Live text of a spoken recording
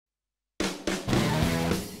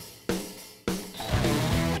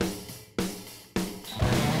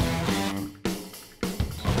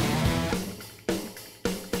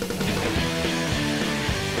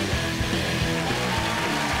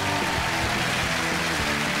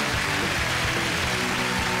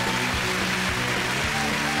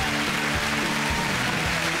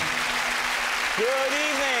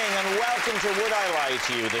welcome to Would I Lie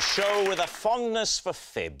to You, the show with a fondness for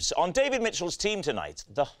fibs. On David Mitchell's team tonight,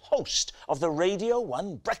 the host of the Radio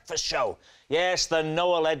 1 breakfast show. Yes, the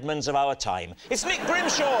Noel Edmonds of our time. It's Nick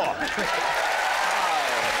Grimshaw.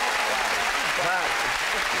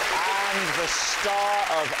 And the star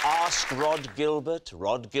of Ask Rhod Gilbert,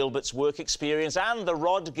 Rhod Gilbert's work experience, and the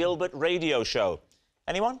Rhod Gilbert radio show.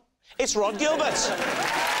 Anyone? It's Rhod Gilbert.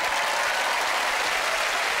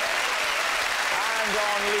 And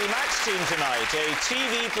on Lee Mack's team tonight, a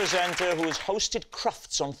TV presenter who has hosted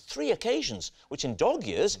Crufts on 3 occasions, which in dog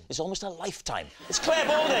years is almost a lifetime. It's Clare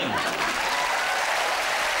Balding.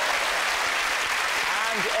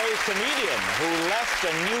 And a comedian who left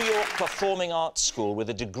a New York performing arts school with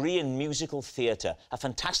a degree in musical theatre. A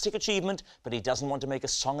fantastic achievement, but he doesn't want to make a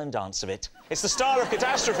song and dance of it. It's the star of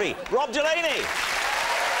Catastrophe, Rob Delaney.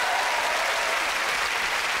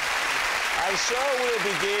 And so we'll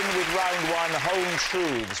begin with round 1, Home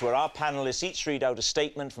Truths, where our panellists each read out a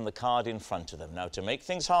statement from the card in front of them. Now, to make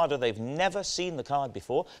things harder, they've never seen the card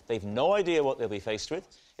before. They've no idea what they'll be faced with.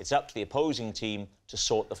 It's up to the opposing team to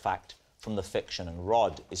sort the fact from the fiction, and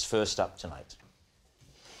Rhod is first up tonight.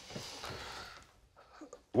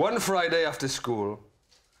 One Friday after school,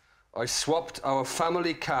 I swapped our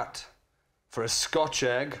family cat for a Scotch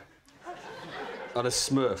egg and a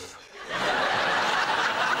Smurf.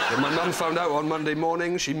 When my mum found out on Monday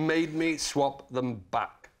morning, she made me swap them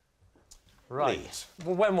back. Right.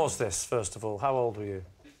 Well, when was this, first of all? How old were you?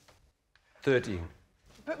 13.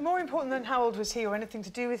 But more important than how old was he or anything to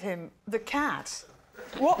do with him, the cat.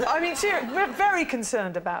 What? I mean, seriously, we're very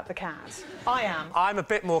concerned about the cat. I am. I'm a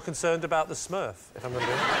bit more concerned about the Smurf, if I'm going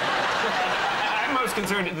to be honest. I'm most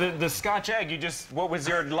concerned, the Scotch egg, you just... What was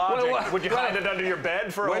your logic? Would you hide it under your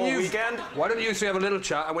bed for a whole weekend? Why don't you three have a little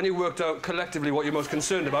chat, and when you worked out collectively what you're most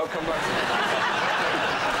concerned about, come back to me.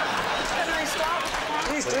 Can I start?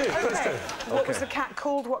 Please do, Okay. please do. What was the cat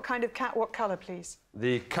called? What kind of cat? What colour, please?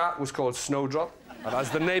 The cat was called Snowdrop, and as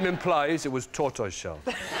the name implies, it was tortoiseshell.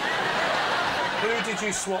 Who did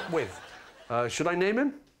you swap with? Should I name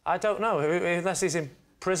him? I don't know, unless he's in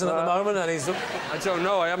prison at the moment and he's... I don't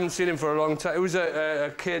know. I haven't seen him for a long time. It was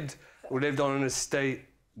a kid who lived on an estate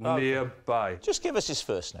nearby. Just give us his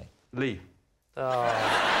first name. Lee.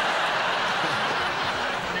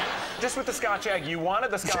 Just with the Scotch egg, you wanted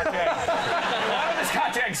the Scotch egg. You wanted the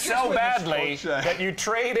Scotch egg so badly that you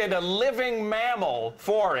traded a living mammal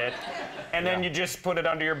for it, and then you just put it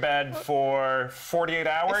under your bed for 48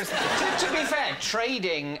 hours? To be fair,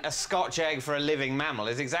 trading a Scotch egg for a living mammal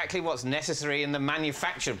is exactly what's necessary in the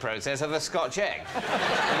manufacture process of a Scotch egg.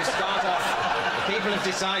 You start off... People have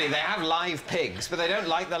decided they have live pigs, but they don't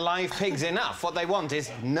like the live pigs enough. What they want is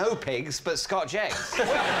no pigs, but Scotch eggs.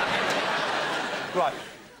 Right.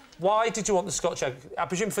 Why did you want the Scotch egg? I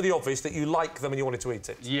presume for the obvious that you like them and you wanted to eat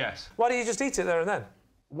it. Yes. Why didn't you just eat it there and then?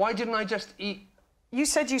 Why didn't I just eat... You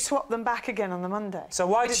said you swapped them back again on the Monday. So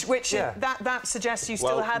why did... That suggests you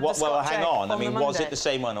still had the Scotch well, egg hang on. I mean, was Monday. it the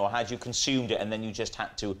same one, or had you consumed it and then you just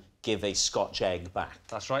had to give a Scotch egg back?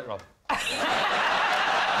 That's right, Rob. It's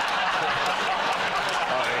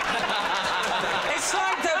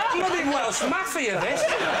like the bloody Welsh Mafia, this.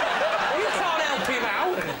 You can't help him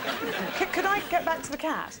out. Could I get back to the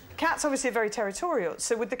cat? Cat's obviously very territorial,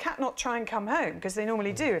 so would the cat not try and come home? Because they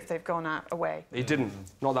normally do if they've gone out away. He didn't.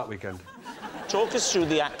 Not that weekend. Talk us through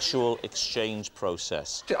the actual exchange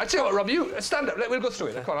process. I tell you what, Rob, you stand up. We'll go through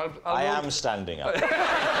it. Come on, I am standing up.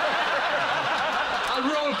 I'll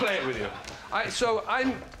role play it with you. So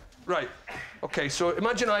I'm... Right. OK, so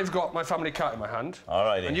imagine I've got my family cat in my hand. All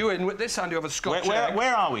right. And you in with this hand, you have a Scotch egg.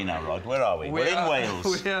 Where are we now, Rhod? Where are we? We're in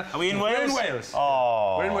Wales. Are we in Wales? We're in Wales.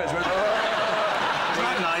 Oh. We're in Wales.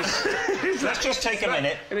 Right, nice. Let's just take a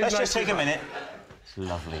minute. Let's just take a minute. It's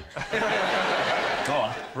lovely. Go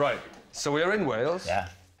on. Right. So we are in Wales. Yeah.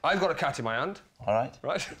 I've got a cat in my hand. All right.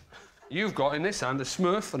 Right. You've got in this hand a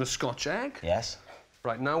Smurf and a Scotch egg. Yes.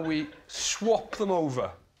 Right, now we swap them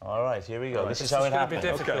over. All right, here we go. Right, this is how it happens.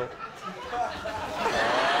 It's going to be difficult.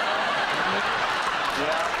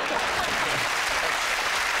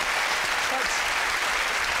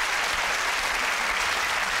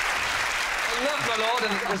 And that, my lord,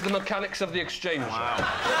 is the mechanics of the exchange. Wow.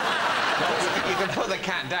 You can put the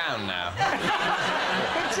cat down now.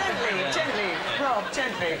 But gently, Rob,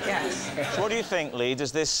 gently, yes. So what do you think, Lee?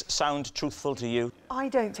 Does this sound truthful to you? I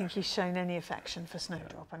don't think he's shown any affection for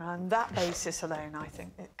Snowdrop, and on that basis alone, I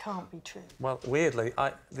think it can't be true. Well, weirdly,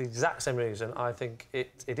 the exact same reason, I think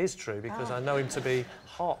it is true, because I know him to be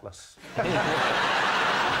heartless.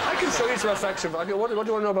 I can show you some affection. What do you want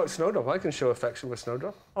to know about Snowdrop? I can show affection with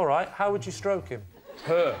Snowdrop. All right, how would you stroke him?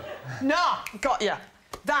 Her. No, got ya.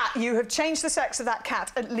 that you have changed the sex of that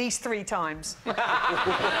cat at least 3 times. I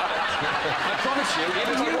promise you,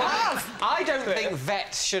 even if You have! I don't think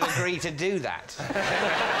vets should agree to do that.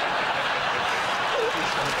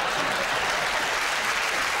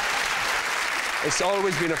 It's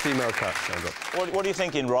always been a female cat, Sandra. What are you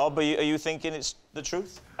thinking, Rob? Are you thinking it's the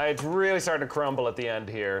truth? It's really starting to crumble at the end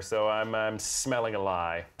here, so I'm smelling a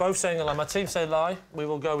lie. Both saying a lie. My team say lie. We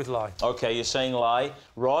will go with lie. OK, you're saying lie.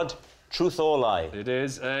 Rod, truth or lie? It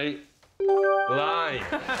is a lie.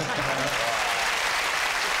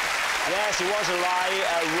 Yes, it was a lie.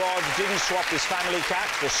 Rod didn't swap his family cat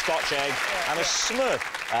for a Scotch egg and a Smurf.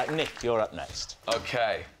 Nick, you're up next.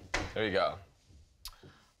 OK, here we go.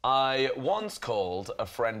 I once called a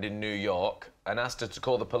friend in New York and asked her to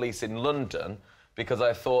call the police in London because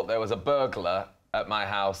I thought there was a burglar at my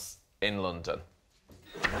house in London.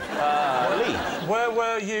 Lee? Where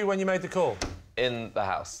were you when you made the call? In the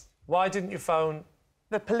house. Why didn't you phone...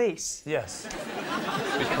 The police? Yes.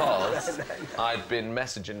 Because I'd been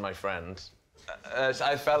messaging my friend.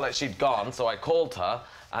 I felt like she'd gone, so I called her,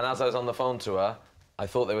 and as I was on the phone to her, I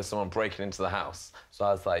thought there was someone breaking into the house. So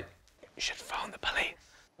I was like, you should phone the police.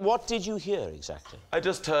 What did you hear exactly? I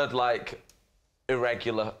just heard, like,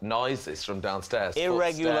 irregular noises from downstairs.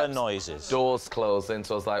 Irregular Footsteps, noises? Doors closing,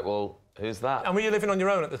 so I was like, well, who's that? And were you living on your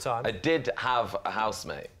own at the time? I did have a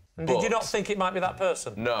housemate. And did you not think it might be that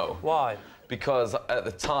person? No. Why? Because at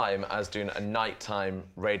the time, I was doing a nighttime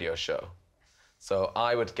radio show. So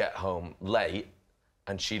I would get home late,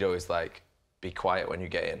 and she'd always, like, be quiet when you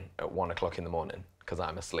get in at 1 o'clock in the morning, because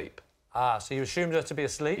I'm asleep. Ah, so you assumed her to be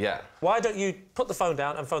asleep? Yeah. Why don't you put the phone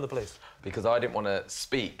down and phone the police? Because I didn't want to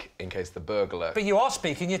speak in case the burglar... But you are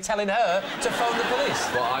speaking, you're telling her to phone the police.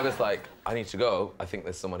 Well, I was like, I need to go. I think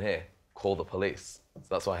there's someone here. Call the police. So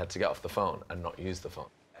that's why I had to get off the phone and not use the phone.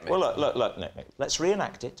 Well, look, Nick, let's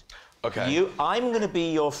reenact it. OK. I'm going to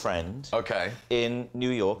be your friend. OK. In New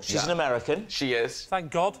York. She's an American. She is.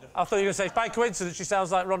 Thank God. I thought you were going to say, by coincidence, she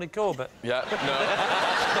sounds like Ronnie Corbett. Yeah, no.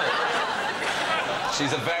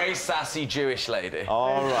 She's a very sassy Jewish lady.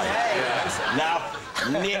 All right. Yes. Now,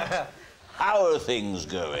 Nick, how are things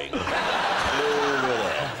going? Over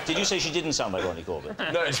there. Did you say she didn't sound like Ronnie Corbett?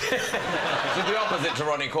 No, she's the opposite to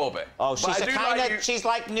Ronnie Corbett. Oh, she's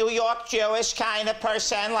like New York Jewish kind of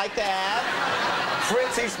person, like that.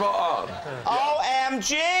 Pretty spot on.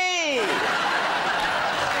 OMG!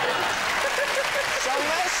 So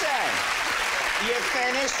listen. You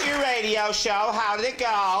finished your radio show. How did it go?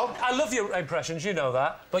 I love your impressions, you know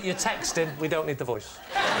that. But you're texting, we don't need the voice.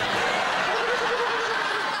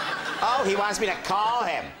 Oh, he wants me to call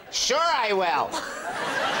him. Sure I will.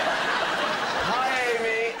 Hi,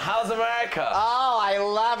 Amy. How's America? Oh, I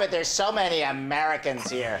love it. There's so many Americans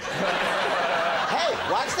here. Hey,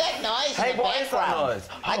 what's that noise in the what is that background?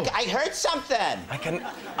 noise? I heard something.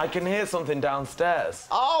 I can hear something downstairs.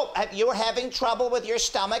 Oh, you were having trouble with your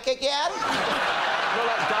stomach again? No,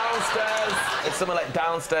 like downstairs. It's something like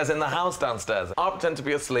downstairs in the house downstairs. I'll pretend to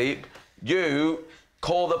be asleep. You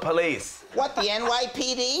call the police. What, the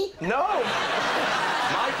NYPD? No.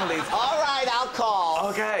 My police. All right, I'll call.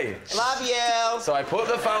 OK. Love you. So I put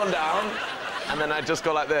the phone down, and then I just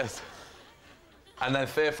go like this. And then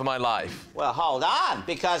fear for my life. Well, hold on,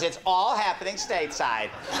 because it's all happening stateside.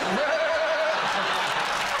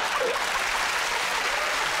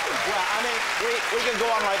 Well, I mean, we can go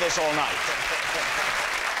on like this all night.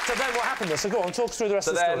 So then what happened? So go on, talk us through the rest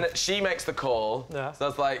of the story. So then she makes the call. Yeah. So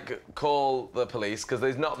that's like, call the police, because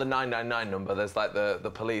there's not the 999 number, there's like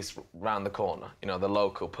the police round the corner, you know, the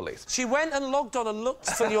local police. She went and logged on and looked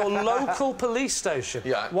for your local police station.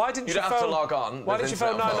 Yeah. Why didn't you don't phone... have to log on. Why didn't you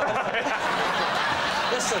phone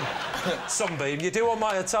 999? Listen, Sunbeam, you do on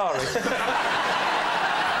my Atari.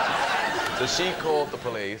 So she called the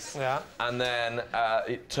police. Yeah. And then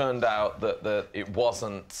it turned out that it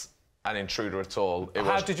wasn't an intruder at all.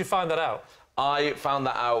 How did you find that out? I found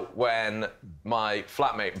that out when my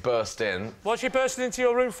flatmate burst in. What's she bursting into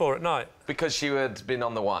your room for at night? Because she had been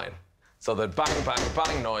on the wine. So the bang, bang,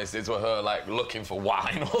 bang noises were her, like, looking for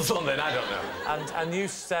wine or something, I don't know. And you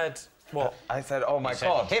said what? I said, oh, my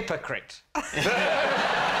God. Hypocrite. I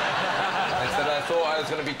said I thought I was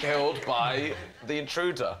going to be killed by the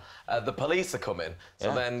intruder. The police are coming.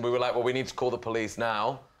 So then we were like, well, we need to call the police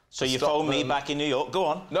now. So you phoned me back in New York. Go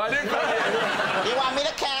on. No, I didn't phone you. You want me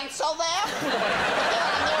to cancel them? They're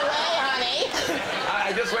on their way, honey.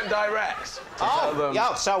 I just went direct.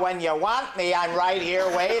 So when you want me, I'm right here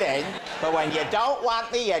waiting. But when you don't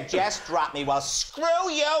want me, you just drop me. Well,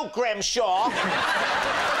 screw you, Grimshaw.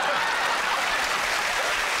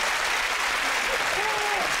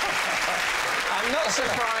 I'm not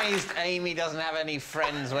surprised Amy doesn't have any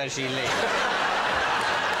friends where she lives.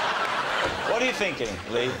 What are you thinking,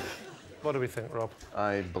 Lee? What do we think, Rob?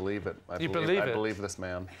 I believe it. I believe this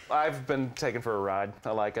man. I've been taken for a ride.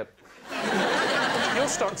 I like it. You're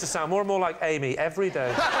starting to sound more and more like Amy every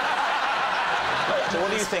day. So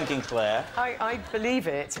what are you thinking, Claire? I believe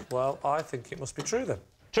it. Well, I think it must be true, then.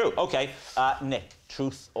 True, OK. Nick,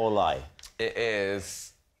 truth or lie? It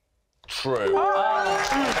is true.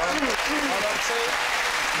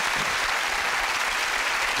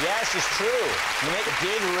 Yes, it's true. Nick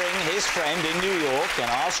did ring his friend in New York and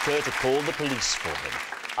ask her to call the police for him.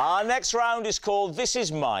 Our next round is called This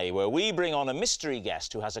Is My, where we bring on a mystery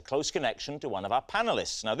guest who has a close connection to one of our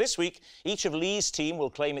panellists. Now, this week, each of Lee's team will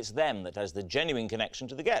claim it's them that has the genuine connection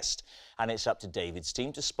to the guest. And it's up to David's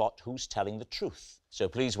team to spot who's telling the truth. So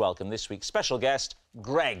please welcome this week's special guest,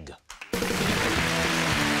 Greg.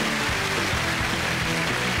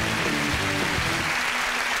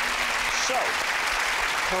 So,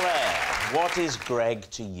 Claire, what is Greg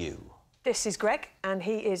to you? This is Greg, and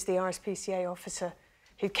he is the RSPCA officer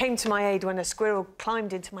who came to my aid when a squirrel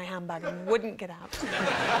climbed into my handbag and wouldn't get out.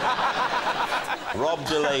 Rob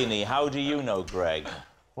Delaney, how do you know Greg?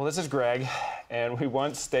 Well, this is Greg, and we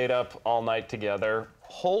once stayed up all night together,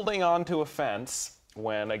 holding on to a fence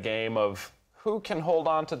when a game of who can hold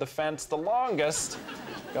on to the fence the longest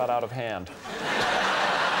got out of hand.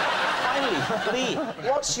 Finally, Lee,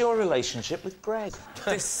 what's your relationship with Greg?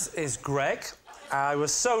 This is Greg. I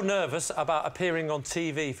was so nervous about appearing on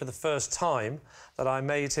TV for the first time that I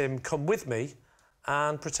made him come with me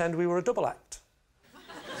and pretend we were a double act.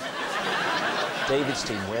 David's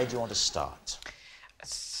team, where do you want to start?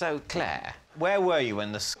 So, Claire, where were you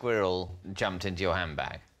when the squirrel jumped into your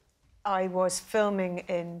handbag? I was filming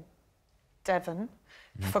in Devon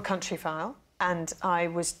for Country File, and I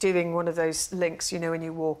was doing one of those links, you know, when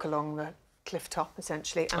you walk along the cliff top,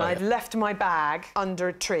 essentially, and I'd left my bag under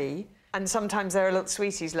a tree, and sometimes there are little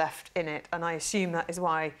sweeties left in it, and I assume that is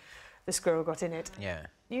why the squirrel got in it. Yeah.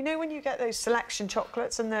 You know when you get those selection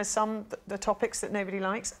chocolates and there's some, the topics that nobody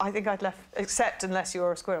likes? I think I'd left, except unless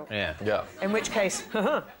you're a squirrel. Yeah. Yeah. In which case,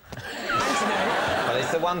 Well,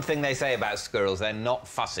 it's the one thing they say about squirrels, they're not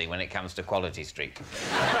fussy when it comes to Quality Street.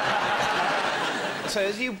 So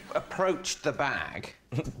as you approached the bag,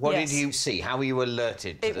 what did you see? How were you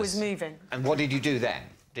alerted to It was moving. And what did you do then?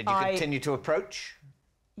 Did you continue to approach?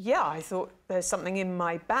 Yeah, I thought there's something in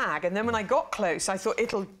my bag. And then when I got close, I thought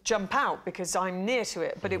it'll jump out because I'm near to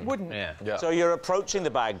it, but it wouldn't. Yeah. So you're approaching the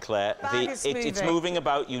bag, Claire. It's moving. moving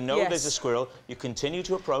about. You know there's a squirrel. You continue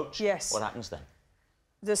to approach. Yes. What happens then?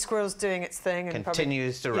 The squirrel's doing its thing and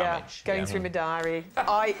Continues to rummage. Going through my diary.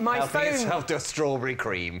 My Helping phone. yourself to a strawberry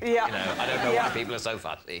cream. Yeah. You know, I don't know why people are so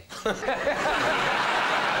fussy.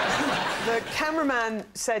 The cameraman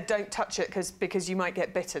said, "Don't touch it because you might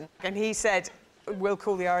get bitten," and he said, "We'll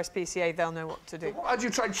call the RSPCA. They'll know what to do." Had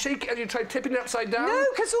you tried shaking? Had you tried tipping it upside down? No,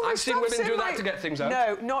 because all I've the seen stuff's women in do that my- to get things out.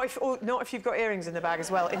 No, not if you've got earrings in the bag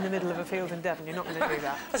as well, in the middle of a field in Devon. You're not going to do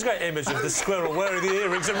that. That's a great image of the squirrel wearing the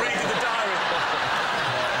earrings and reading the diary.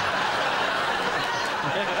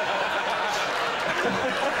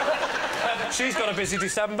 She's got a busy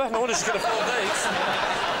December. No wonder she's got a 4 days.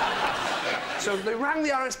 So they rang the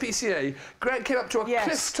RSPCA. Greg came up to a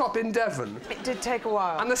cliff top in Devon. It did take a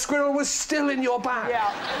while. And the squirrel was still in your bag.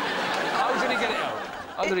 Yeah. How did he get it out?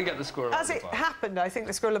 How did he get the squirrel out As of it the bag? happened, I think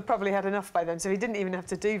the squirrel had probably had enough by then, so he didn't even have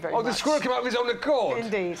to do very much. Oh, the squirrel came out of his own accord?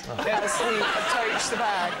 Indeed. Yes, he approached the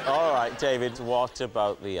bag. All right, David, what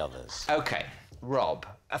about the others? OK, Rob,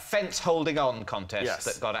 a fence-holding-on contest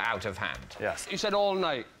that got out of hand. Yes. You said all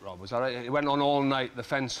night, Rob, was that right? It went on all night, the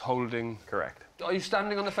fence holding... Correct. Are you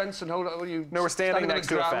standing on the fence and holding... Are you No, we're standing on the next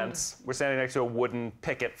to a ground? fence. We're standing next to a wooden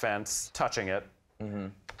picket fence, touching it.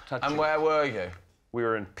 And where were you? We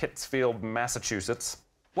were in Pittsfield, Massachusetts.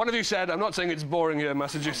 One of you said, I'm not saying it's boring here in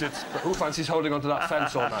Massachusetts, but who fancies holding onto that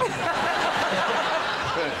fence all night?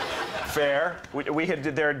 Fair.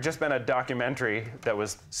 There had just been a documentary that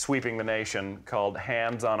was sweeping the nation called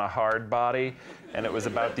Hands on a Hard Body, and it was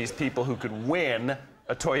about these people who could win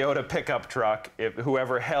a Toyota pickup truck if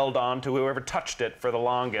whoever held on to whoever touched it for the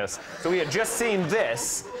longest. So we had just seen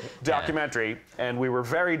this documentary, and we were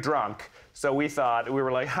very drunk. So we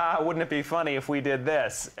were like, wouldn't it be funny if we did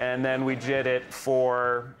this? And then we did it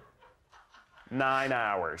for 9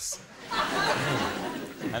 hours.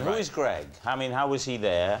 And who is Greg? I mean, how was he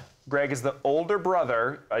there? Greg is the older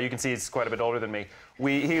brother. You can see he's quite a bit older than me.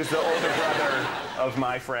 He was the older brother of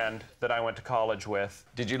my friend that I went to college with.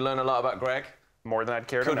 Did you learn a lot about Greg? More than I'd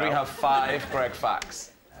care to know. Could we have 5 Greg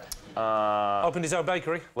facts? Opened his own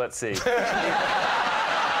bakery. Let's see. That's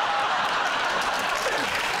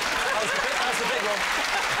the big one.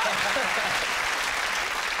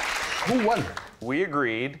 Who won? We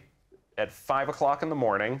agreed at 5 o'clock in the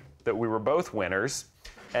morning that we were both winners,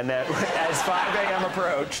 and that as 5 a.m.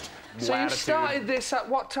 approached, So you started this at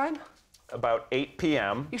what time? About 8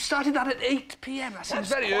 p.m. You started that at 8 p.m. That seems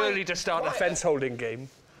very early to start a fence-holding game.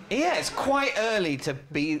 Yeah, it's quite early to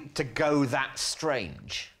go that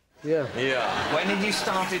strange. Yeah. Yeah. When did you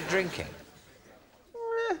started drinking?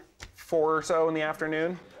 4 or so in the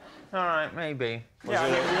afternoon. All right, maybe. Yeah,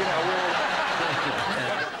 I mean,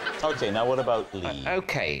 OK, now what about Lee?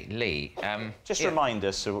 OK, Lee. Just remind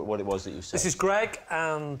us of what it was that you said. This is Greg,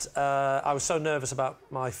 and I was so nervous about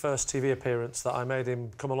my first TV appearance that I made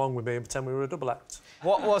him come along with me and pretend we were a double act.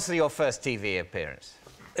 What was your first TV appearance?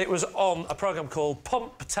 It was on a programme called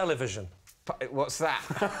Pump Television. What's that?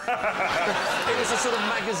 It was a sort of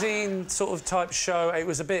magazine sort of type show. It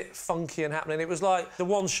was a bit funky and happening. It was like the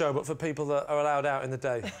One Show, but for people that are allowed out in the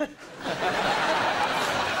day.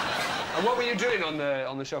 And what were you doing on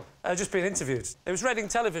the show? Just being interviewed. It was Reading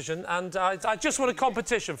Television, and I just won a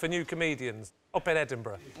competition for new comedians up in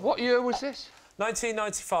Edinburgh. What year was this?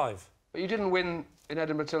 1995. But you didn't win in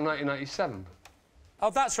Edinburgh till 1997. Oh,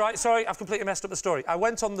 that's right. Sorry, I've completely messed up the story. I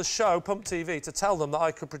went on the show, Pump TV, to tell them that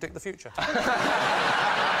I could predict the future.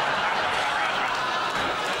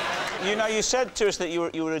 You know, you said to us that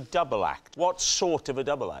you were a double act. What sort of a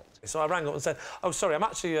double act? So I rang up and said, oh, sorry, I'm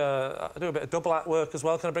actually... I do a bit of double act work as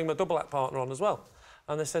well. Can I bring my double act partner on as well?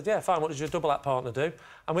 And they said, yeah, fine, what does your double act partner do?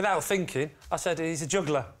 And without thinking, I said, he's a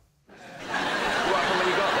juggler. What happened when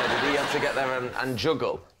you got there? Did he have to get there and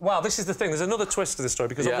juggle? Well, this is the thing. There's another twist to this story,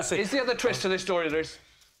 because obviously... Is the other twist to this story there's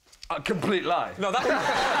a complete lie? No, that... I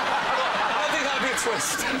don't think that would be a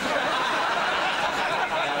twist.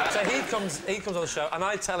 So he comes on the show, and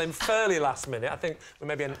I tell him fairly last minute, I think with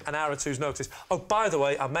maybe an hour or two's notice, oh, by the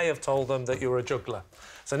way, I may have told them that you were a juggler.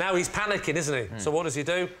 So now he's panicking, isn't he? So what does he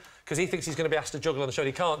do? Because he thinks he's going to be asked to juggle on the show, and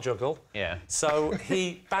he can't juggle. Yeah. So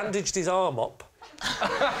he bandaged his arm up.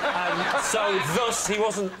 And so thus he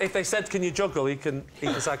wasn't... If they said, can you juggle, he can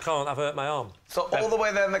say, I can't, I've hurt my arm. So all the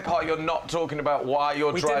way there in the car, you're not talking about why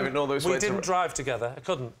you're driving all those ways? We didn't drive together. I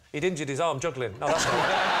couldn't. He'd injured his arm juggling. No, that's not...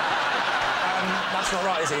 that's not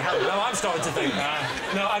right, is he? No, I'm starting to think.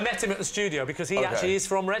 No, I met him at the studio because he actually is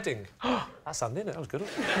from Reading. That's handy, isn't it? That was good.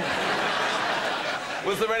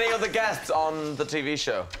 Was there any other guests on the TV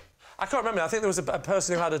show? I can't remember. I think there was a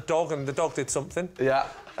person who had a dog and the dog did something. Yeah.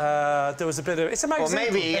 There was a bit of... It's a magazine.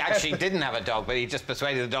 Well, maybe he actually didn't have a dog, but he just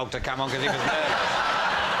persuaded the dog to come on because he was nervous.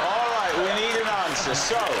 All right, we need an answer.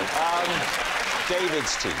 So,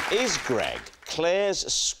 David's team. Is Greg Claire's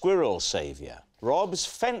squirrel saviour, Rob's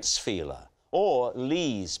fence feeler, or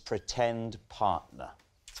Lee's pretend partner?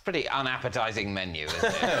 It's a pretty unappetising menu, isn't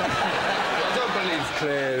it? I don't believe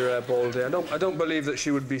Clare Balding. I don't believe that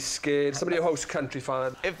she would be scared. Somebody who hosts Country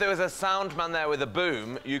Fire. If there was a sound man there with a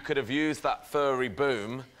boom, you could have used that furry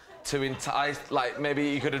boom to entice... Like, maybe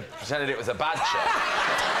you could have pretended it was a badger.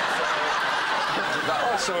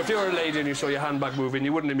 So if you were a lady and you saw your handbag moving,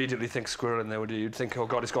 you wouldn't immediately think squirrel in there, would you? You'd think, oh,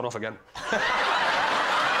 God, it's gone off again.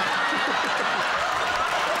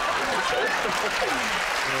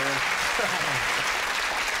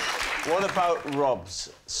 What about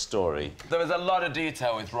Rob's story? There was a lot of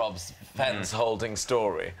detail with Rob's fence-holding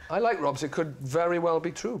story. I like Rob's. It could very well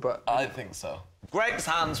be true, but... I think so. Greg's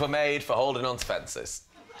hands were made for holding on to fences.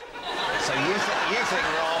 So you think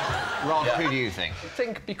Rob, who do you think? I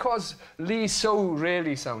think because Lee so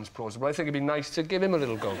rarely sounds plausible, I think it'd be nice to give him a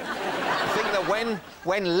little go. I think that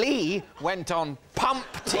when Lee went on Pump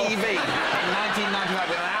TV in 1995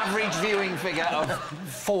 with an average viewing figure of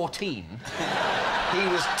 14, he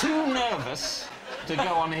was too nervous to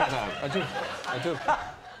go on his own. I do.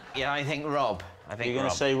 Yeah, I think Rob. You're going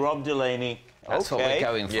to say Rob Delaney. That's what we're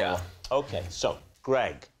going for. Yeah. OK, so,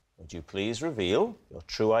 Greg, would you please reveal your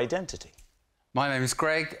true identity? My name is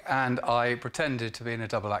Greg, and I pretended to be in a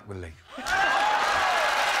double act with Lee.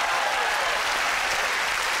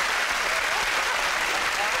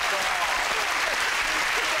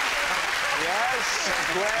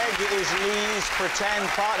 Greg is Lee's pretend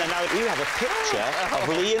partner. Now, you have a picture of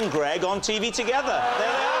Lee and Greg on TV together. There they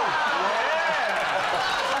are.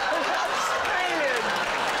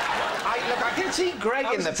 Look, I can see Greg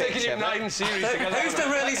in the picture. Taking you 9 series together. Who's the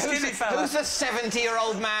really skinny fella? Who's the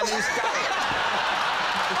 70-year-old man who's done it?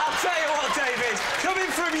 I'll tell you what, David. Coming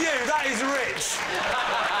from you, that is rich.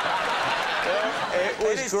 It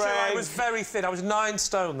was Greg. Greg. I was very thin. I was 9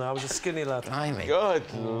 stone, though. I was a skinny lad. Blimey. Good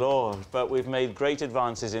Lord. But we've made great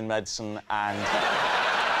advances in medicine, and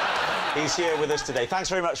he's here with us today. Thanks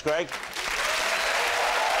very much, Greg.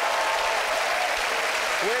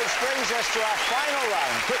 Which brings us to our final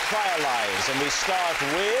round, Quickfire Lives, and we start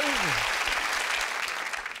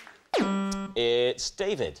with... It's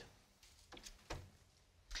David.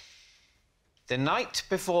 The night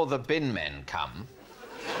before the bin men come,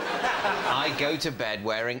 I go to bed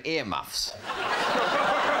wearing earmuffs.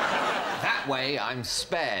 That way, I'm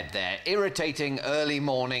spared their irritating early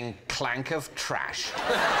morning clank of trash.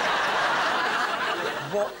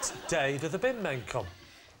 What day do the bin men come?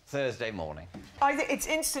 Thursday morning. It's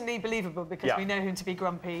instantly believable because we know him to be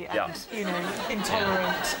grumpy and, you know,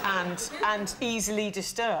 intolerant and easily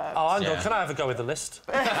disturbed. Oh, hang on, can I have a go with the list?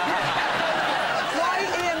 Why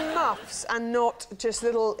ear muffs and not just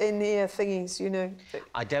little in-ear thingies, you know?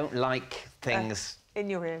 I don't like things in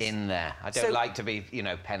your ears. In there. I don't like to be, you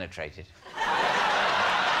know, penetrated.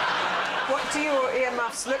 What do your ear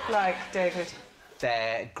muffs look like, David?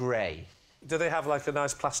 They're grey. Do they have, like, a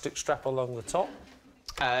nice plastic strap along the top?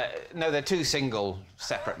 No, they're two single,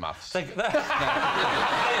 separate muffs. Oh, I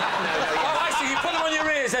see. You put them on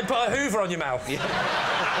your ears, then put a Hoover on your mouth. Yeah.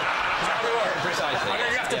 Precisely. And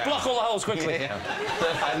then you have to block all the holes quickly. Yeah.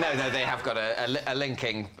 No, they have got a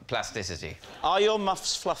linking plasticity. Are your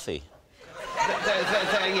muffs fluffy?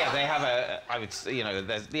 Yeah, they have a... I would... You know,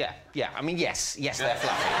 yeah. I mean, yes, they're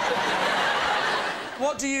fluffy.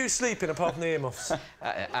 What do you sleep in apart from the earmuffs?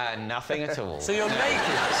 Nothing at all. So you're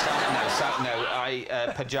naked?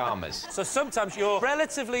 Pyjamas. So sometimes your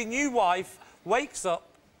relatively new wife wakes up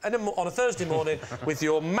on a Thursday morning with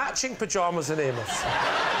your matching pyjamas and earmuffs. No.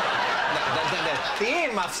 The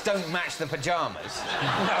earmuffs don't match the pyjamas. No,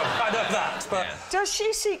 I know that, but... Yeah. Does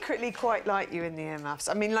she secretly quite like you in the earmuffs?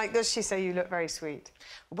 I mean, like, does she say you look very sweet?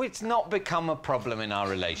 Well, it's not become a problem in our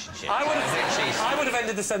relationship. I would have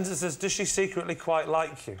ended the sentence as, does she secretly quite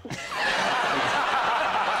like you?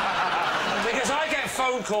 Because I get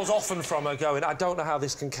phone calls often from her going, I don't know how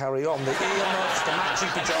this can carry on. The earmuffs, the matching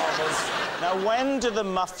pyjamas... Now, when do the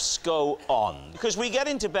muffs go on? Because we get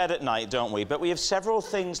into bed at night, don't we? But we have several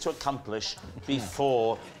things to accomplish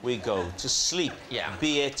before we go to sleep. Yeah.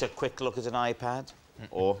 Be it a quick look at an iPad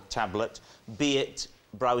or tablet, be it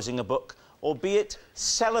browsing a book, or be it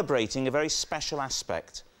celebrating a very special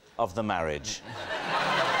aspect of the marriage.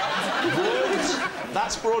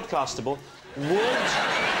 That's broadcastable.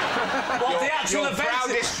 What the actual your event?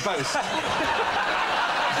 Proudest boast.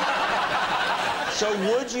 So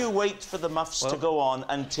would you wait for the muffs to go on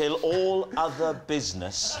until all other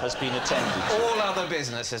business has been attended to? All other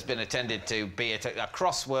business has been attended to, be it a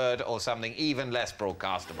crossword or something even less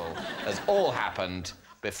broadcastable, has all happened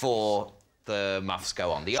before the muffs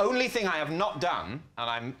go on. The only thing I have not done, and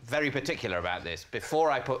I'm very particular about this,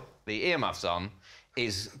 before I put the earmuffs on,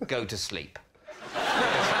 is go to sleep.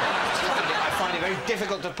 I find it very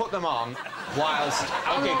difficult to put them on whilst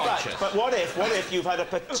unconscious. But what if you've had a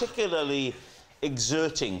particularly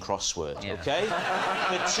exerting crossword, OK?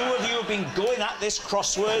 The two of you have been going at this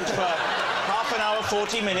crossword for half an hour,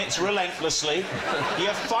 40 minutes, relentlessly.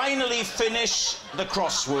 You finally finish the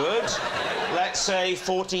crossword. Let's say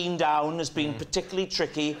 14 down has been particularly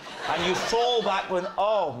tricky, and you fall back when,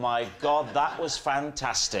 oh, my God, that was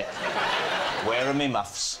fantastic. Where are me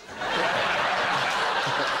muffs?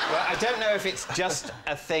 Well, I don't know if it's just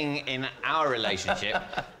a thing in our relationship,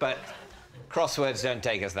 but crosswords don't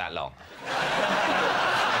take us that long.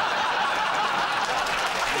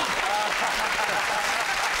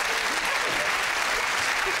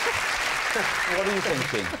 What are you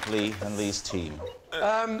thinking, Lee and Lee's team?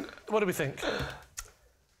 What do we think?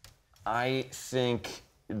 I think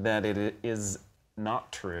that it is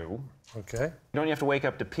not true. OK. Don't you have to wake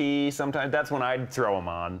up to pee sometimes? That's when I'd throw them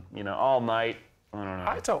on, you know, all night. I don't know.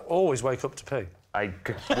 I don't always wake up to pee. I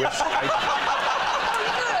wish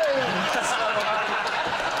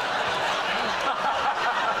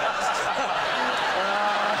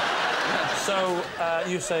So,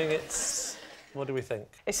 you're saying it's... What do we think?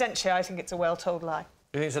 Essentially, I think it's a well-told lie.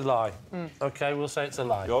 You think it's a lie? OK, we'll say it's a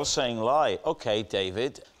lie. You're saying lie. OK,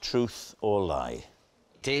 David, truth or lie?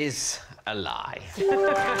 It is a lie.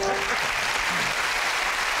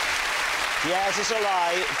 Yes, it's a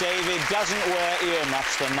lie. David doesn't wear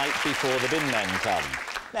earmuffs the night before the bin men come.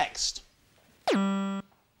 Next.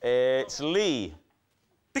 It's Lee.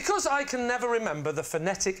 Because I can never remember the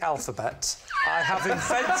phonetic alphabet, I have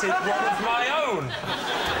invented one of my own,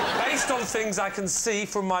 based on things I can see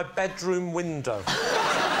from my bedroom window.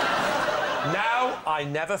 Now, I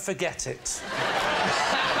never forget it.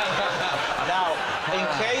 Now, in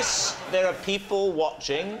case there are people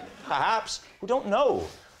watching, perhaps, who don't know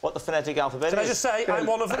what the phonetic alphabet is... Can I just say, I'm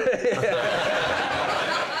one of them?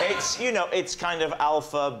 It's, you know, it's kind of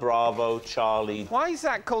Alpha, Bravo, Charlie... Why is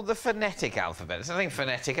that called the phonetic alphabet? There's nothing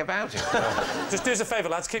phonetic about it. Just do us a favour,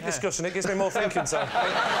 lads, keep discussing it. Gives me more thinking time.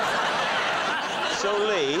 So,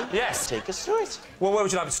 Lee... Yes? Take us through it. Well, where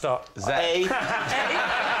would you like me to start? A. A.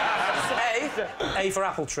 A for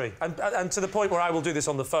apple tree. And to the point where I will do this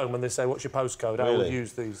on the phone when they say, what's your postcode? I will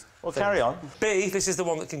use these. Well, carry on. B, this is the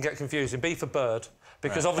one that can get confusing. B for bird.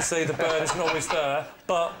 Because obviously the bird isn't always there,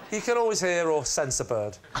 but you can always hear or sense a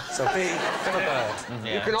bird. So B for bird.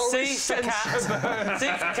 Yeah. You can always C for cat. C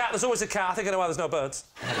for cat. There's always a cat. I think I know why there's no birds.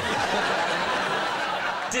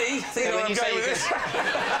 D. Think I know where I'm going with this.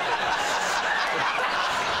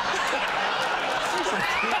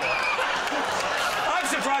 I'm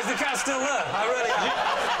surprised the cat's still there. I really am.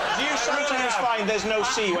 Do you sometimes find there's no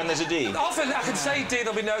C when there's a D? Often I can say D,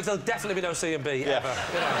 there'll definitely be no C and B, ever.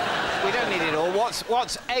 You know. We don't need it all.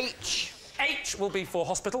 What's H? H will be for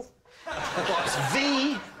hospital. What's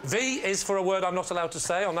V? V is for a word I'm not allowed to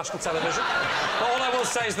say on national television. But all I will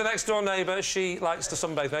say is the next-door neighbour, she likes to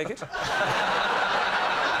sunbathe naked.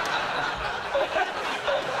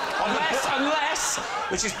 Unless,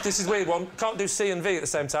 this is a weird one, can't do C and V at the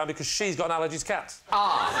same time because she's got an allergy to cats. R.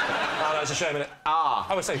 Oh, no, it's a shame, innit? R.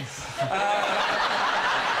 Oh, I see.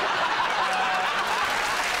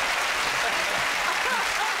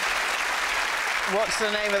 What's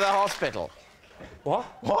the name of the hospital? What?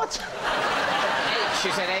 What? H.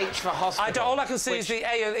 You said H for hospital. All I can see is the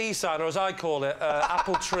A and E sign, or as I call it,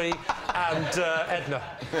 Apple Tree and Edna.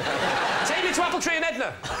 Take me to Apple Tree and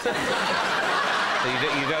Edna. So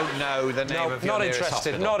you don't know the name of your nearest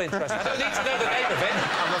hospital? Not interested. I don't need to know the name of it.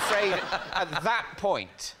 I'm afraid at that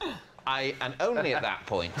point, and only at that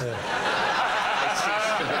point, I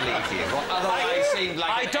cease to believe you. What otherwise seemed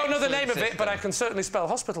like I don't know the name of it, but I can certainly spell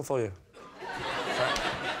hospital for you.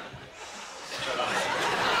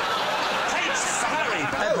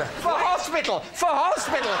 No, for hospital! For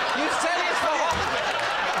hospital! You said it's for hospital!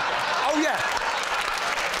 Oh, yeah.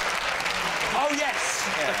 Oh, yes.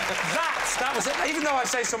 Yeah. That was it. Even though I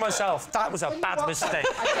say so myself, that was a bad mistake.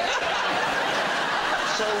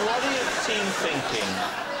 So what are your team thinking?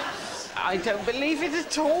 I don't believe it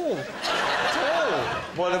at all. At all.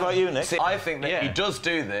 What about you, Nick? See, I think that he does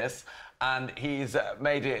do this, and he's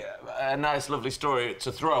made it a nice, lovely story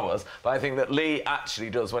to throw us. But I think that Lee actually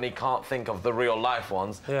does, when he can't think of the real-life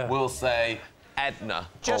ones, will say Edna.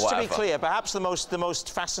 Just to be clear, perhaps the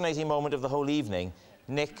most fascinating moment of the whole evening,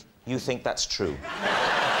 Nick, you think that's true?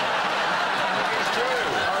 It's true.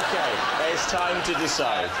 OK, it's time to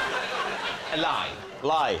decide. A lie.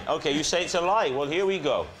 Lie. OK, you say it's a lie. Well, here we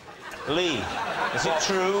go. Lee, is it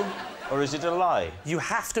true or is it a lie? You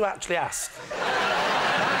have to actually ask.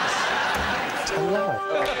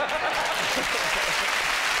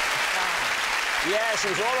 Yes, it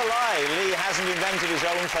was all a lie. Lee hasn't invented his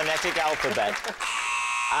own phonetic alphabet.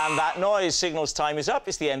 And that noise signals time is up.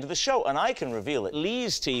 It's the end of the show. And I can reveal that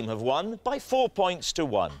Lee's team have won by 4 points to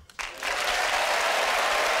 1.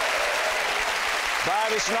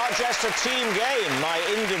 But it's not just a team game. My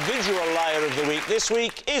individual liar of the week this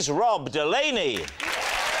week is Rob Delaney.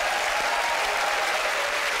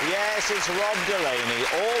 Yes, it's Rob Delaney.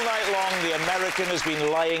 All night long, the American has been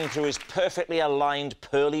lying through his perfectly aligned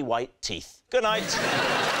pearly white teeth. Good night.